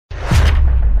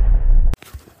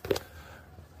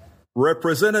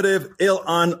Representative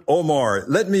Ilhan Omar,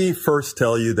 let me first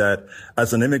tell you that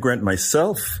as an immigrant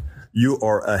myself, you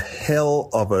are a hell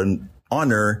of an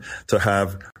honor to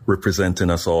have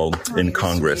representing us all in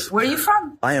Congress. Sweet. Where are you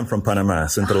from? I am from Panama,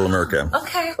 Central America.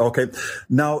 Okay.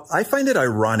 Now, I find it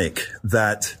ironic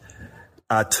that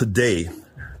today,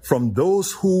 from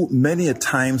those who many a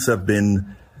times have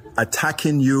been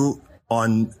attacking you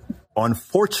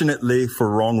unfortunately for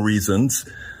wrong reasons,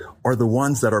 are the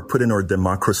ones that are putting our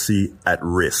democracy at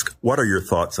risk. What are your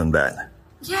thoughts on that?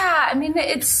 Yeah, I mean,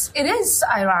 it is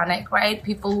ironic, right?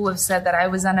 People who have said that I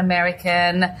was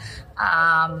un-American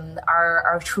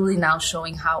are truly now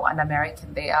showing how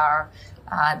un-American they are.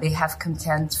 They have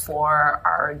contempt for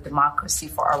our democracy,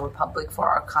 for our republic, for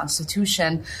our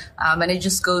constitution. And it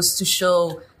just goes to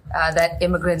show that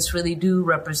immigrants really do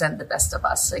represent the best of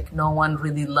us. Like, no one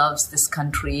really loves this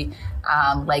country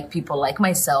like people like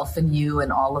myself and you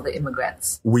and all of the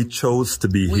immigrants. We chose to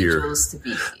be here. We chose to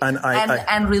be here.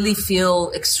 And really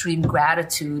feel extreme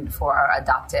gratitude for our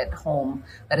adopted home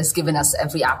that has given us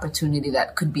every opportunity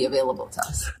that could be available to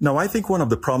us. Now, I think one of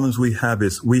the problems we have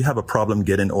is we have a problem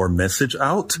getting our message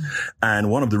out. Mm-hmm.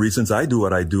 And one of the reasons I do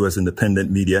what I do as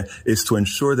independent media is to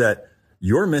ensure that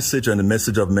your message and the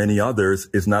message of many others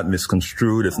is not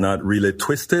misconstrued. It's not really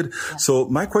twisted. Yeah. So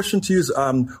my question to you is,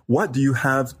 what do you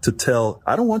have to tell?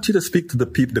 I don't want you to speak to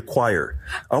the choir.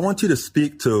 I want you to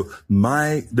speak to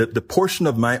the portion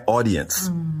of my audience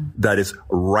that is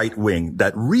right wing,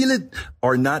 that really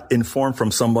are not informed from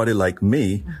somebody like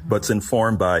me, but's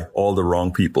informed by all the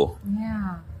wrong people. Yeah.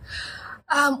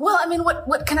 Well, I mean,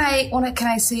 what can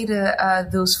I say to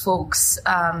those folks?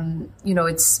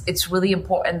 It's really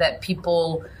important that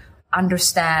people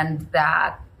understand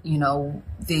that,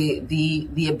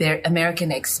 the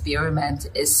American experiment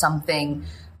is something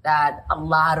that a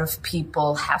lot of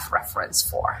people have reference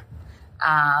for.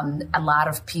 A lot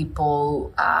of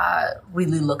people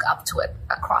really look up to it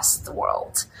across the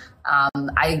world.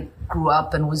 I grew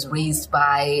up and was raised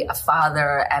by a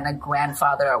father and a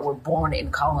grandfather that were born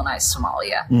in colonized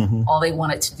Somalia. Mm-hmm. All they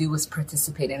wanted to do was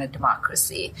participate in a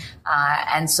democracy.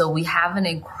 And so we have an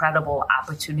incredible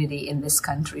opportunity in this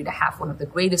country to have one of the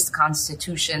greatest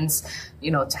constitutions,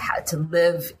 to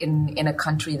live in a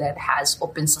country that has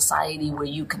open society where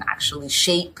you can actually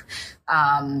shape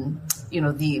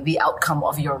the outcome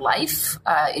of your life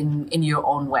in your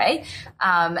own way.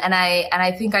 And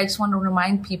I think I just want to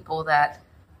remind people that,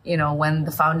 when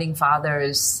the founding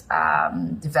fathers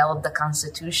developed the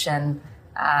Constitution,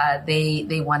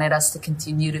 they wanted us to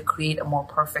continue to create a more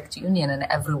perfect union. And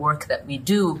every work that we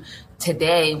do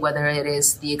today, whether it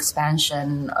is the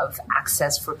expansion of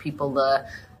access for people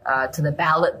to the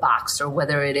ballot box, or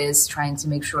whether it is trying to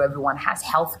make sure everyone has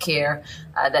health care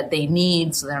that they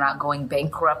need so they're not going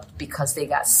bankrupt because they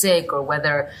got sick, or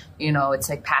whether, it's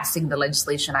like passing the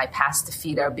legislation I passed to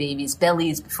feed our babies'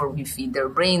 bellies before we feed their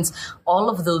brains. All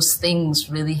of those things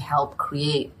really help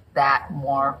create that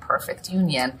more perfect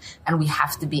union, and we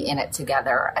have to be in it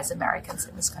together as Americans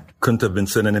in this country. Couldn't have been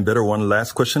said any better. One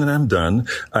last question and I'm done.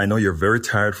 I know you're very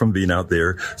tired from being out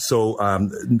there. So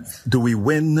do we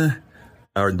win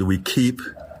or do we keep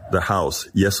the House?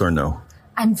 Yes or no?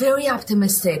 I'm very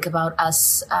optimistic about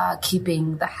us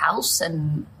keeping the House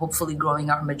and hopefully growing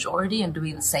our majority and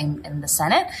doing the same in the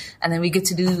Senate. And then we get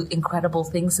to do incredible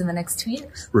things in the next 2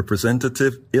 years.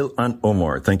 Representative Ilhan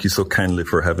Omar, thank you so kindly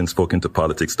for having spoken to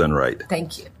Politics Done Right.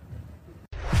 Thank you.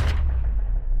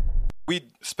 We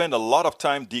spend a lot of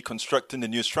time deconstructing the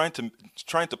news, trying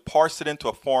to parse it into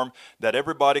a form that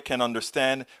everybody can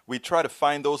understand. We try to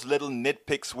find those little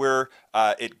nitpicks where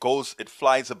it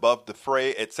flies above the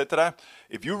fray, etc.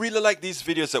 If you really like these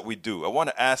videos that we do, I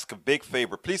want to ask a big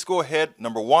favor. Please go ahead.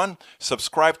 Number 1,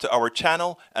 subscribe to our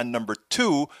channel. And number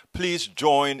 2, please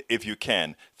join if you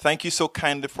can. Thank you so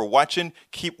kindly for watching.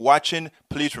 Keep watching.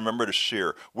 Please remember to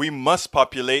share. We must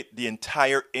populate the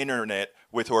entire internet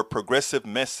with our progressive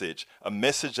message, a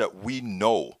message that we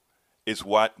know is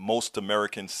what most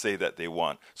Americans say that they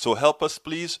want. So help us,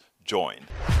 please join.